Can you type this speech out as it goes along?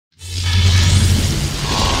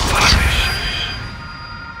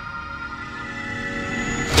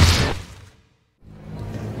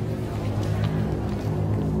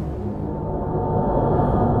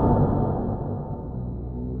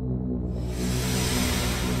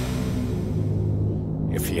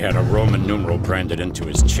he had a Roman numeral branded into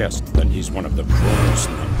his chest, then he's one of the Kronos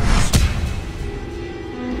numbers.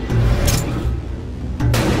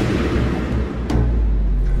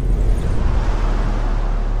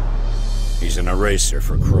 He's an eraser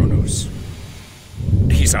for Kronos.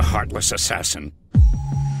 He's a heartless assassin.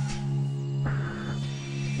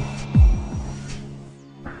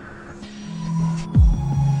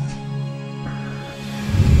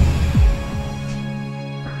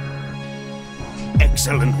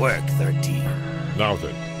 Excellent work, 13. Now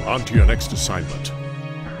then, on to your next assignment.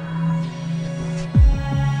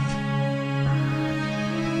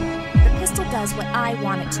 The pistol does what I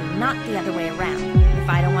want it to, not the other way around. If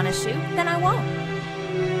I don't want to shoot, then I won't.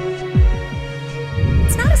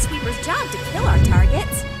 It's not a sweeper's job to kill our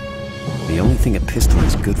targets. The only thing a pistol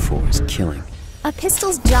is good for is killing. A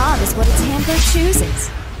pistol's job is what its handler chooses.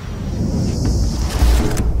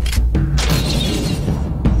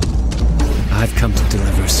 I've come to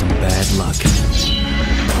deliver some bad luck.